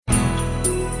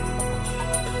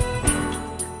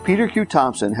Peter Q.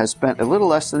 Thompson has spent a little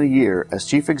less than a year as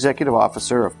Chief Executive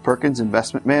Officer of Perkins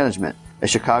Investment Management, a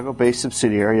Chicago-based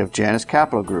subsidiary of Janus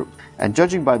Capital Group. And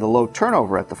judging by the low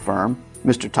turnover at the firm,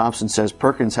 Mr. Thompson says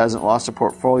Perkins hasn't lost a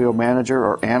portfolio manager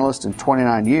or analyst in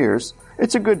 29 years.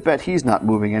 It's a good bet he's not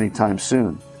moving anytime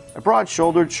soon. A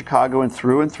broad-shouldered Chicagoan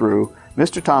through and through,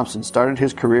 Mr. Thompson started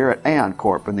his career at Aon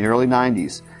Corp in the early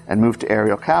 90s and moved to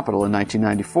Ariel Capital in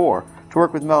 1994 to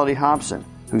work with Mellody Hobson,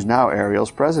 who's now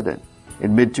Ariel's president.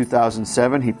 In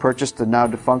mid-2007, he purchased the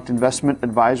now-defunct investment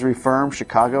advisory firm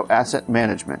Chicago Asset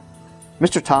Management.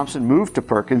 Mr. Thompson moved to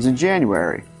Perkins in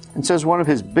January and says one of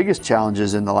his biggest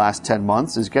challenges in the last 10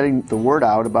 months is getting the word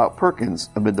out about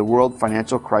Perkins amid the world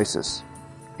financial crisis.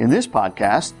 In this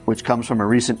podcast, which comes from a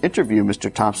recent interview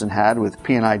Mr. Thompson had with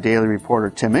P&I Daily reporter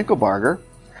Tim Inkelbarger,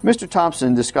 Mr.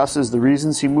 Thompson discusses the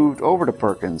reasons he moved over to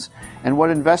Perkins and what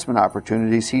investment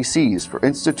opportunities he sees for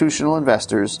institutional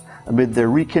investors amid their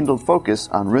rekindled focus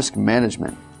on risk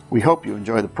management. We hope you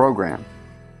enjoy the program.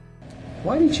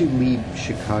 Why did you leave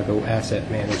Chicago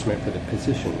Asset Management for the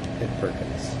position at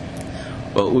Perkins?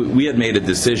 Well, we had made a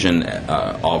decision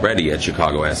already at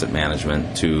Chicago Asset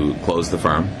Management to close the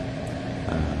firm.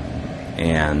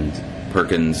 And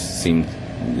Perkins seemed,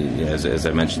 as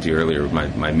I mentioned to you earlier,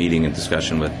 my meeting and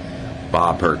discussion with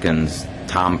Bob Perkins,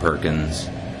 Tom Perkins,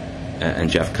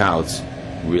 and Jeff Kautz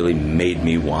really made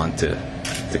me want to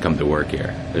come to work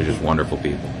here. They're just wonderful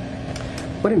people.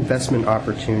 What investment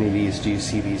opportunities do you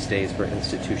see these days for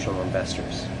institutional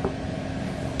investors?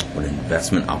 What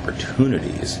investment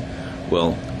opportunities?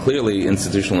 Well, clearly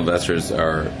institutional investors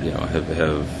are,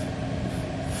 have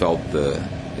felt the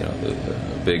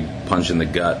big punch in the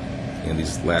gut in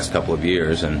these last couple of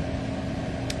years, and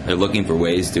they're looking for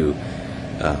ways to,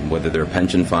 whether they're a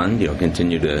pension fund,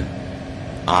 continue to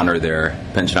honor their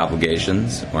pension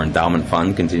obligations, or endowment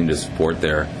fund, continue to support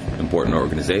their important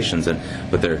organizations,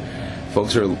 but their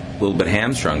folks are a little bit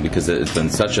hamstrung because it's been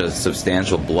such a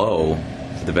substantial blow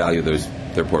to the value of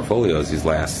their portfolios these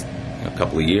last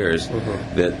couple of years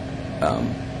that,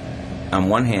 on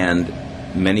one hand,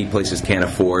 many places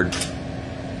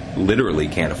literally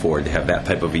can't afford to have that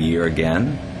type of a year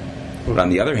again. But on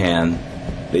the other hand,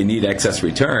 they need excess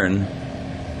return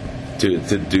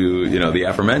to do the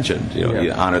aforementioned,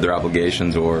 either honor their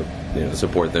obligations or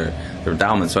support their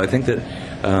endowment. So I think that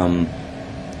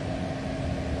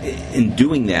in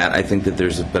doing that, I think that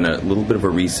there's been a little bit of a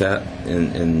reset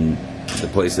in the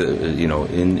place that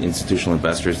in institutional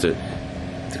investors to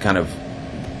kind of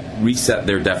reset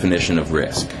their definition of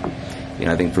risk.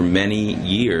 I think for many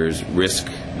years,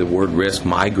 the word risk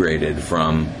migrated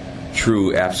from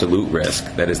true absolute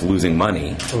risk, that is losing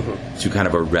money, to kind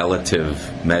of a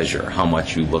relative measure, how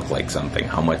much you look like something,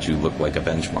 how much you look like a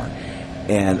benchmark.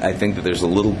 And I think that there's a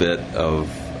little bit of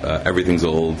everything is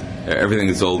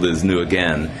old is new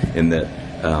again, in that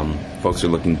folks are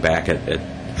looking back at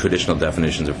traditional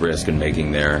definitions of risk and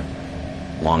making their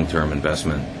long-term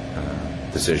investment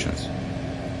decisions.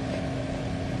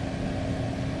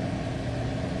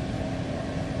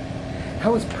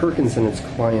 How has Perkins and its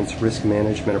clients' risk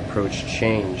management approach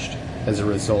changed as a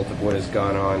result of what has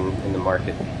gone on in the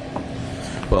market?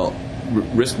 Well,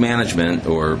 risk management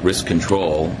or risk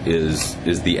control is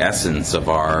the essence of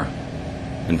our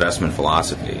investment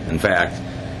philosophy. In fact,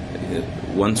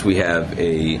 once we have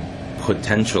a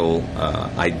potential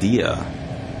idea,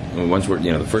 once we're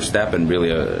the first step in really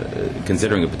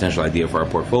considering a potential idea for our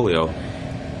portfolio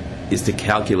is to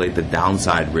calculate the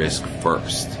downside risk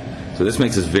first. So this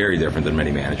makes us very different than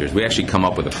many managers. We actually come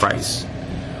up with a price.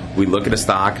 We look at a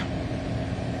stock.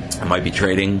 It might be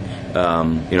trading,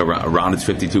 around its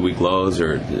 52-week lows,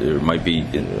 or it might be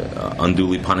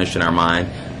unduly punished in our mind.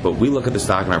 But we look at the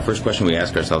stock, and our first question we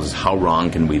ask ourselves is, how wrong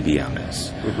can we be on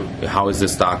this? How has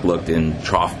this stock looked in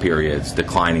trough periods,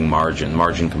 declining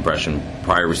margin compression,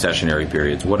 prior recessionary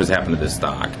periods? What has happened to this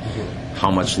stock?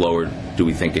 How much lower do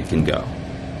we think it can go?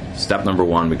 Step number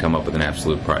one, we come up with an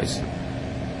absolute price.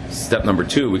 Step number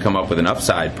two, we come up with an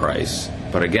upside price.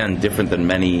 But again, different than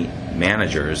many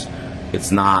managers,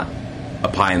 it's not a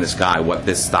pie in the sky what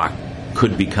this stock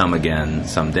could become again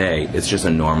someday. It's just a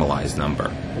normalized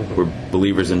number. We're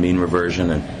believers in mean reversion,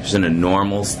 and just in a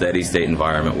normal, steady state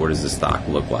environment, what does the stock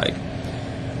look like?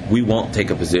 We won't take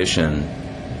a position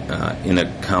in a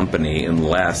company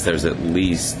unless there's at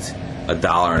least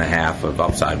 $1.50 of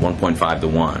upside, 1.5 to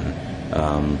 1.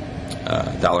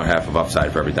 $1.50 of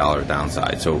upside for every dollar of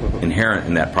downside. So inherent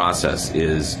in that process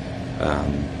is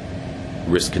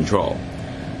risk control.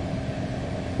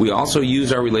 We also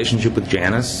use our relationship with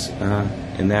Janus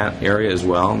in that area as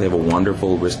well. They have a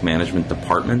wonderful risk management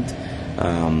department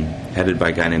headed by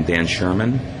a guy named Dan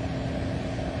Sherman.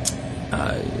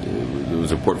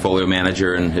 was a portfolio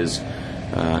manager in his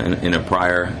in a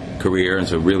prior career, and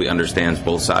so really understands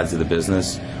both sides of the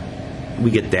business. We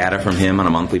get data from him on a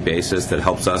monthly basis that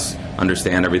helps us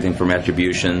understand everything from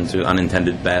attribution to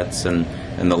unintended bets and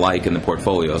the like in the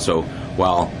portfolio. So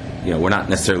while we're not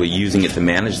necessarily using it to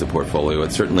manage the portfolio,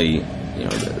 it's certainly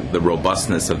the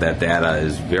robustness of that data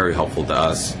is very helpful to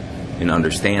us in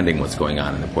understanding what's going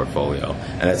on in the portfolio.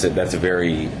 And that's a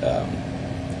very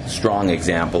strong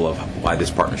example of why this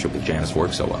partnership with Janus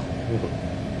works so well.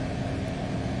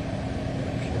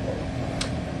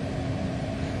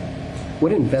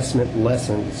 What investment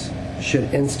lessons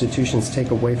should institutions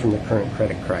take away from the current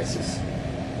credit crisis?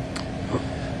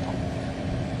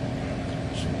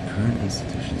 Current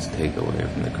institutions take away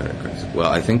from the credit crisis?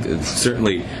 Well, I think it's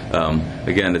certainly,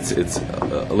 again, it's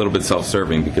a little bit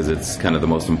self-serving because it's kind of the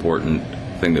most important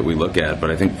thing that we look at. But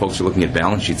I think folks are looking at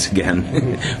balance sheets again,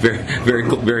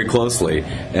 very closely,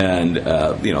 and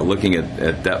looking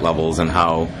at debt levels and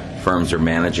how firms are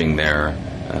managing their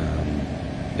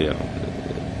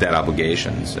debt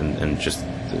obligations and just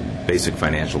basic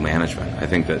financial management. I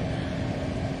think that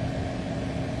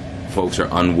folks are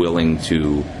unwilling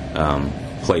to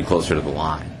play closer to the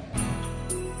line.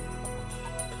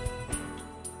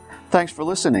 Thanks for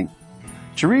listening.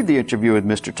 To read the interview with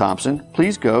Mr. Thompson,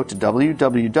 please go to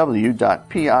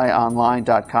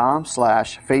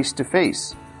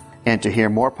www.pionline.com/face-to-face. And to hear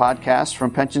more podcasts from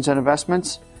Pensions and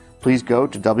Investments, please go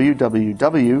to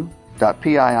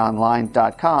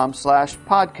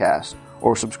www.pionline.com/podcast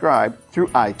or subscribe through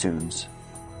iTunes.